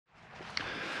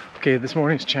Okay, this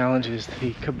morning's challenge is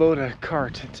the Kubota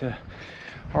cart. It's a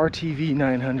RTV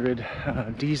 900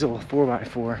 diesel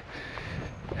 4x4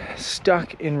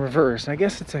 stuck in reverse. I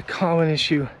guess it's a common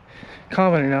issue,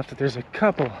 common enough that there's a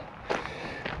couple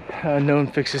known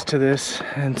fixes to this.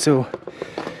 And so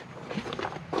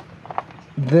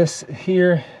this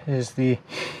here is the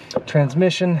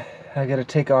transmission. I got to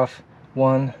take off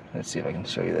one. Let's see if I can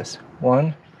show you this.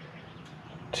 1,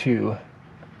 2,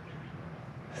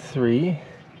 3,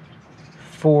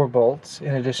 4 bolts,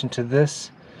 in addition to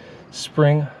this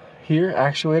spring here,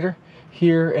 actuator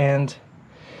here and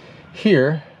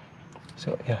here.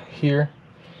 So yeah, here,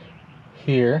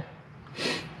 here,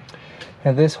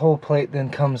 and this whole plate then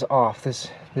comes off.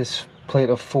 This plate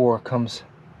of 4 comes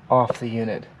off the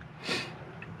unit,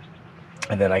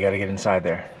 and then I got to get inside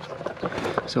there.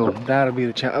 So that'll be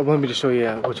the challenge. Let me just show you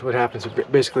what happens.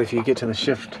 Basically, if you get to the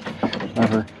shift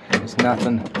lever, it's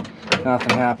nothing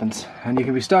happens, and you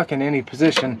can be stuck in any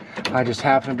position. I just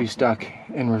happen to be stuck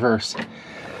in reverse.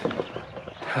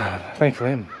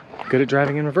 Thankfully, I'm good at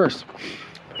driving in reverse.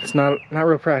 It's not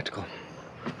real practical.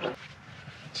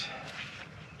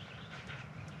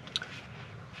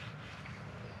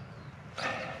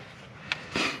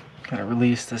 Gotta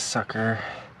release this sucker.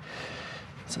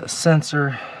 It's a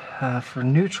sensor for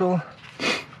neutral.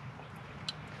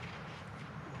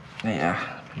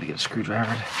 Yeah, let me get a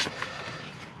screwdriver.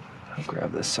 I'll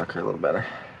grab this sucker a little better.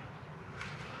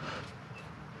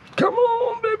 Come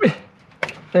on, baby.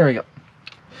 There we go.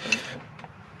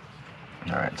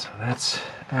 Alright, so that's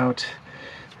out.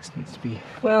 This needs to be,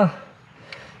 well,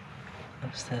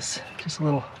 what's this? Just a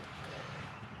little,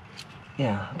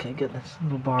 yeah, okay, good. This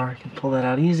little bar, I can pull that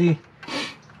out easy.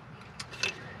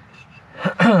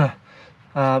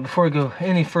 Before we go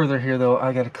any further here though,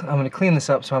 I'm gonna clean this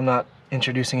up so I'm not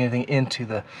introducing anything into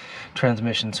the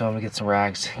transmission, so I'm gonna get some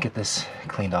rags, get this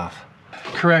cleaned off.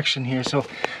 Correction here, so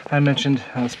I mentioned,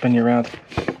 I'll spin you around.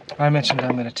 I mentioned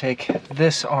I'm gonna take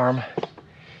this arm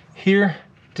here,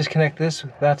 disconnect this,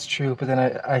 that's true, but then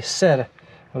I said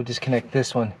I would disconnect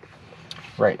this one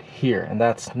right here, and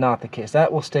that's not the case.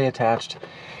 That will stay attached.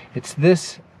 It's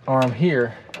this arm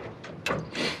here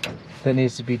that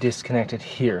needs to be disconnected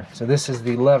here. So this is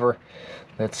the lever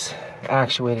that's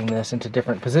actuating this into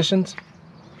different positions.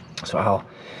 So I'll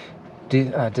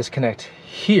disconnect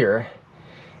here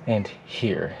and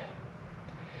here,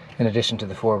 in addition to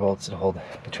the 4 bolts that hold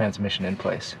the transmission in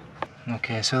place.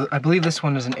 Okay, so I believe this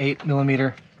one is an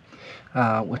 8mm,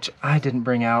 which I didn't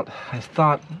bring out. I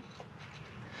thought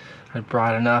I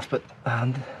brought enough, but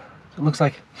it looks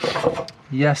like,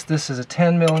 yes, this is a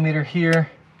 10mm here.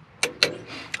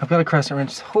 I've got a crescent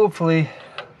wrench. Hopefully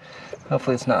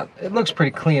it's not. It looks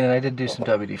pretty clean, and I did do some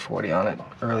WD-40 on it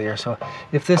earlier. So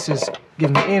if this is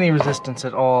giving me any resistance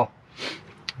at all,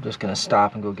 I'm just gonna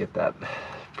stop and go get that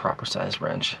proper size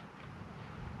wrench.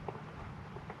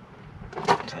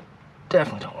 I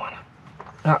definitely don't want to.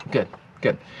 Ah, good,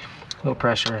 good. A little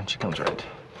pressure, and she comes right.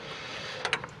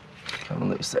 Coming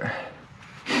loose there.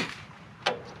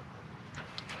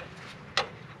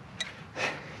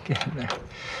 Get in there.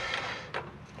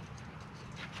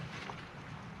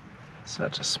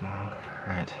 Such a small,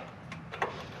 right.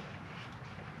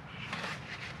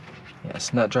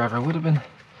 Yes, nut driver would have been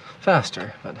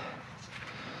faster, but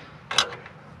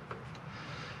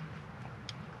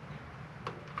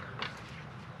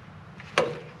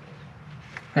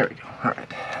there we go. All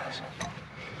right.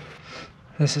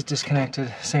 This is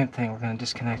disconnected. Same thing. We're going to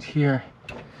disconnect here.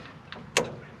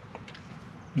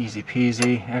 Easy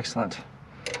peasy. Excellent.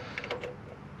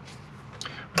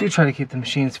 We do try to keep the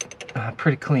machines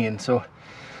pretty clean, so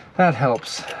that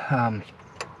helps.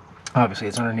 Obviously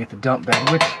it's underneath the dump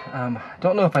bed, which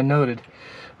don't know if I noted,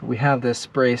 but we have this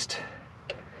braced.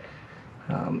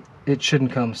 It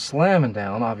shouldn't come slamming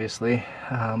down, obviously,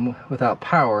 without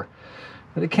power,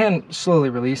 but it can slowly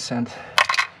release, and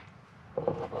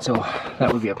so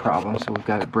that would be a problem. So we've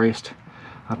got it braced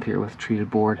up here with treated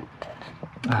board.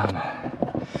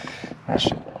 That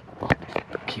should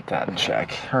keep that in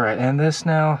check. All right, and this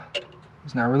now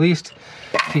is now released.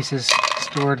 Pieces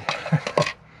stored.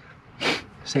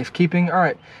 Safekeeping. All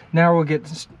right, now we'll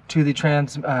get to the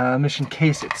transmission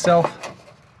case itself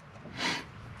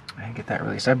and get that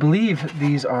released. I believe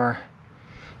these are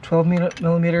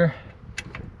 12mm.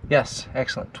 Yes,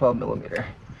 excellent, 12mm.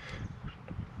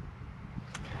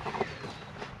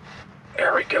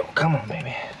 There we go. Come on,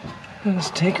 baby.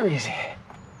 Let's take her easy.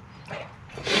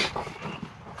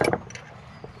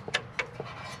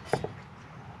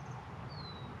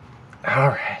 All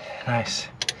right, nice.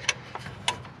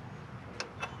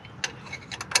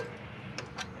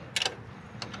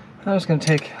 I'm just going to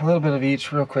take a little bit of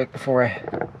each real quick before I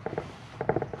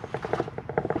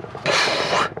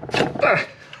Ah.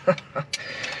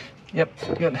 Yep,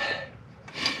 good.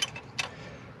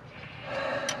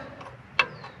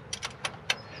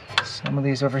 Some of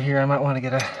these over here, I might want to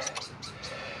get a...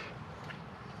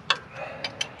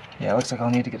 Yeah, it looks like I'll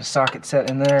need to get a socket set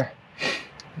in there.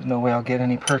 There's no way I'll get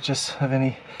any purchase of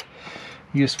any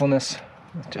usefulness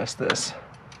with just this.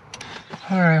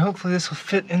 Alright, hopefully this will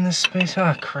fit in this space.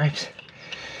 Ah, cripes.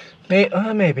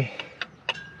 Maybe.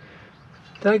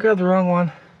 Did I grab the wrong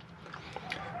one?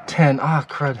 10. Ah,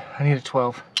 crud. I need a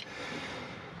 12.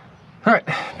 Alright,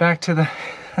 back to the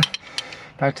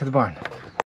barn.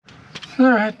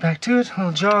 Alright, back to it.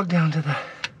 I'll jog down to the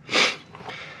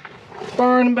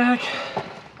barn and back.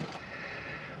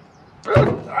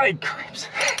 Ay, cripes.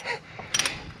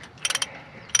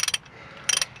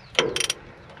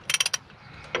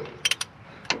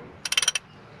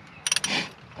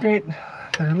 Great,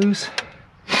 got her loose.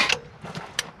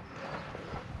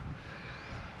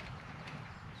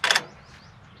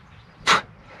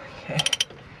 Okay.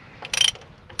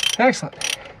 Excellent.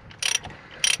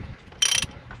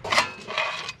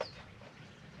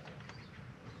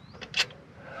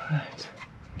 Right.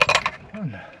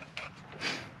 One.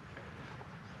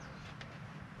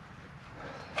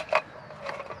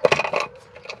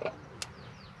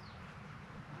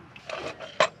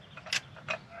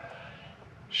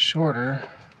 Shorter.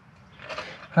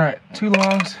 All right, 2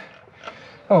 longs.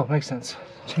 Oh, makes sense.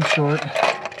 2 short.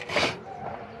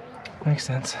 Makes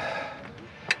sense.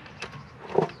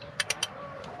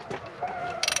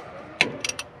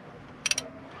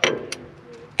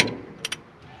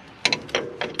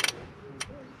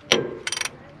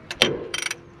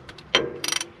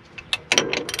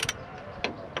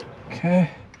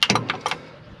 Okay.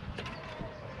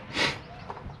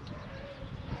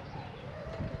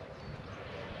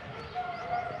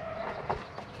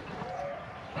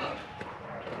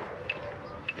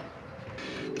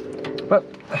 But,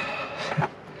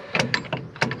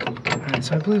 alright,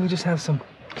 so I believe we just have some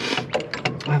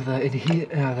of the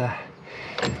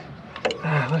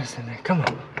what is in there? Come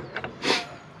on.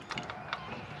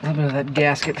 A little bit of that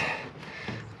gasket.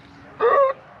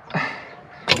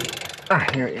 Ah,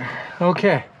 here we are.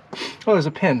 Okay. Oh, there's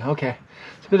a pin. Okay.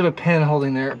 It's a bit of a pin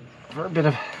holding there for a bit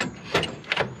of...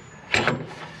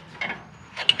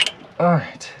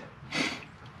 Alright.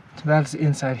 So that's the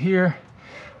inside here.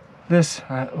 This,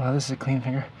 well, this is a clean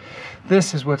finger.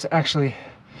 This is what's actually,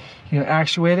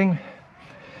 actuating.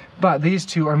 But these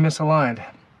two are misaligned.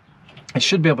 It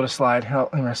should be able to slide. I'm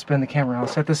going to spin the camera. I'll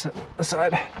set this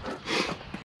aside.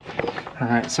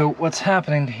 Alright, so what's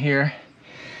happening here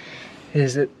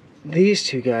is that these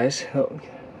two guys,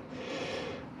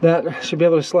 that should be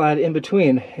able to slide in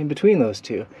between those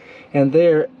two. And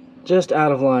they're just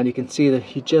out of line. You can see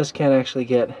that you just can't actually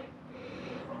get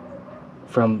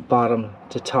from bottom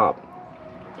to top.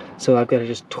 So I've got to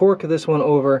just torque this one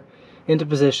over into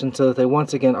position so that they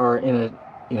once again are in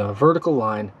a vertical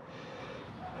line,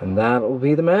 and that will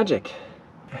be the magic.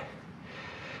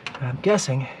 I'm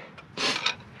guessing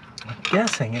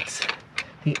it's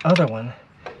the other one,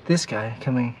 this guy,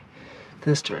 coming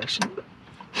this direction.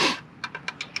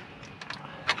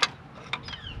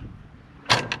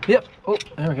 Yep. Oh,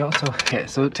 there we go.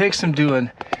 So it takes some doing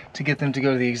to get them to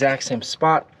go to the exact same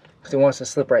spot, because it wants to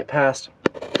slip right past.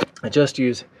 I just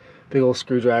use a big old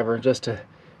screwdriver just to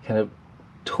kind of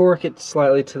torque it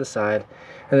slightly to the side,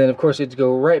 and then of course you have to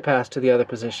go right past to the other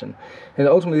position. And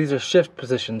ultimately these are shift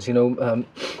positions,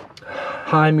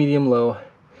 high, medium, low,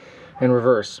 and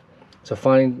reverse. So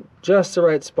finding just the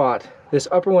right spot. This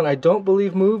upper one I don't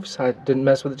believe moves. I didn't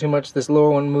mess with it too much. This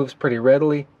lower one moves pretty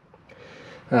readily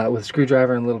with a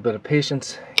screwdriver and a little bit of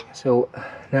patience. So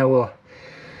now we'll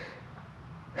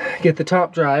get the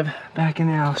top drive back in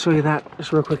there. I'll show you that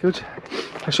just real quick, which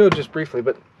I showed just briefly,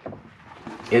 but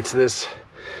it's this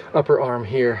upper arm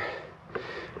here,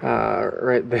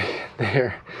 right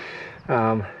there,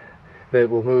 that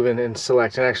will move in and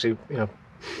select, and actually,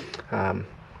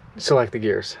 select the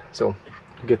gears. So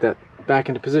get that back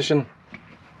into position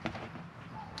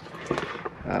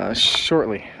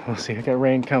shortly. We'll see. I got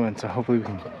rain coming, so hopefully we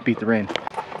can beat the rain.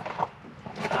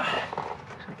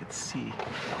 I can see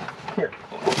here.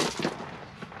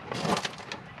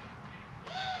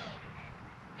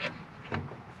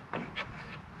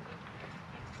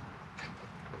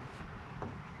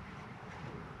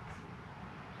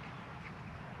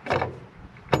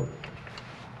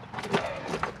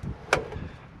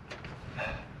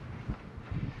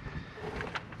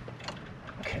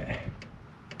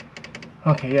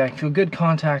 Okay, yeah, I feel good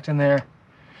contact in there.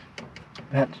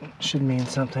 That should mean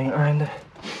something. And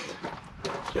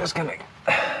just gonna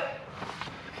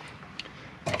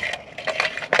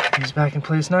these back in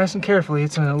place nice and carefully.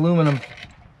 It's an aluminum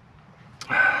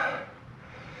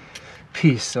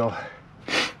piece, so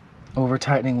over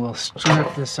tightening will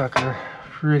strip this sucker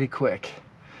pretty quick,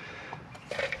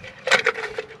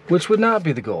 which would not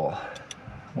be the goal.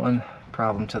 One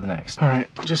problem to the next. All right,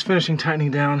 just finishing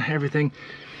tightening down everything.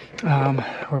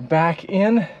 We're back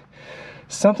in.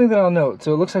 Something that I'll note,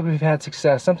 so it looks like we've had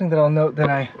success. Something that I'll note that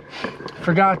I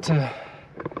forgot to,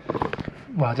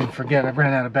 well, I didn't forget, I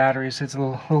ran out of batteries. It's a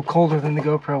little colder than the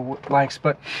GoPro likes,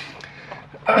 but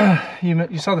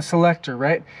you saw the selector,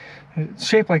 right? It's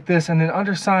shaped like this, and then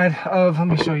underside of, let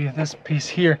me show you this piece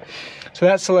here. So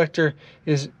that selector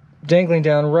is dangling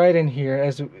down right in here,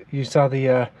 as you saw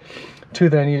the two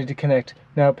that I needed to connect.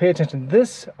 Now pay attention,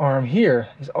 this arm here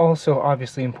is also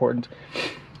obviously important.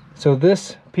 So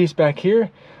this piece back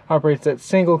here operates that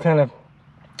single kind of,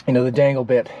 you know, the dangle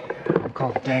bit. I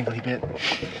call it the dangly bit.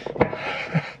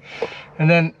 And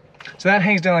then, so that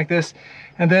hangs down like this.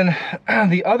 And then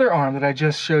the other arm that I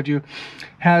just showed you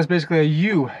has basically a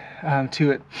U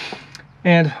to it.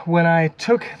 And when I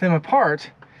took them apart,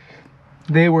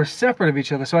 they were separate of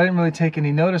each other, so I didn't really take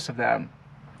any notice of that.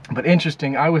 But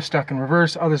interesting, I was stuck in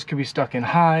reverse, others could be stuck in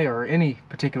high or any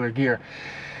particular gear.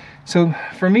 So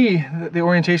for me, the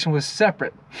orientation was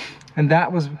separate, and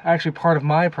that was actually part of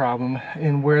my problem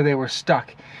in where they were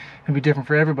stuck. It'd be different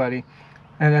for everybody.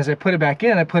 And as I put it back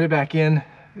in,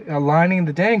 aligning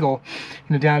the dangle,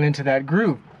 you know, down into that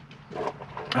groove.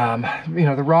 You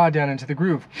know, the rod down into the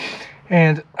groove,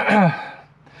 and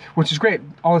which is great.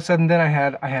 All of a sudden, then I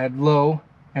had low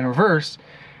and reverse,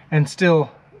 and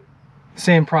still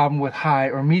same problem with high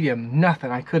or medium.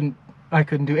 Nothing. I couldn't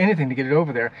do anything to get it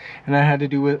over there, and I had to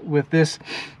do with this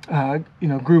you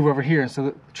know, groove over here. So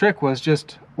the trick was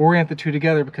just orient the two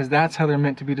together, because that's how they're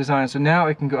meant to be designed. So now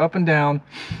it can go up and down,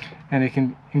 and it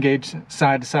can engage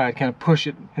side to side, kind of push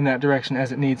it in that direction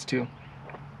as it needs to.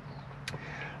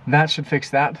 That should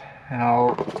fix that,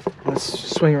 and let's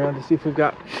swing around to see if we've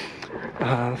got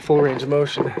full range of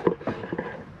motion.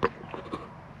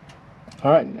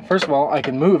 All right, first of all, I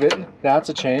can move it. That's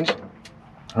a change.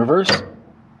 Reverse,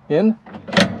 in,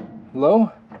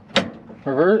 low,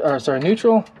 reverse, or sorry,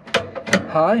 neutral,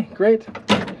 high, great,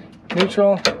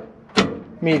 neutral,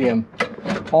 medium.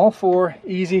 All four,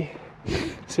 easy.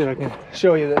 Let's see if I can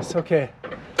show you this. Okay,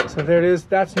 so there it is.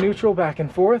 That's neutral, back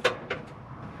and forth.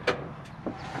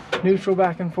 Neutral,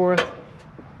 back and forth.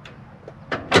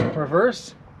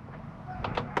 Reverse,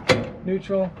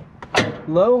 neutral,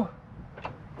 low,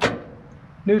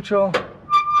 neutral,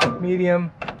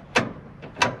 medium,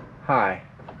 high.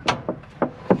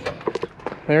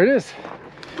 There it is.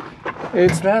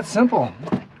 It's that simple.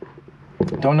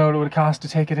 Don't know what it would cost to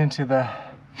take it into the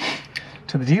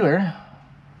dealer,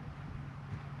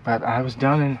 but I was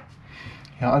done, and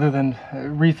you know, other than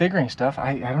refiguring stuff,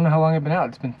 I don't know how long I've been out.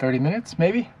 It's been 30 minutes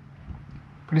maybe.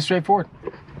 Pretty straightforward.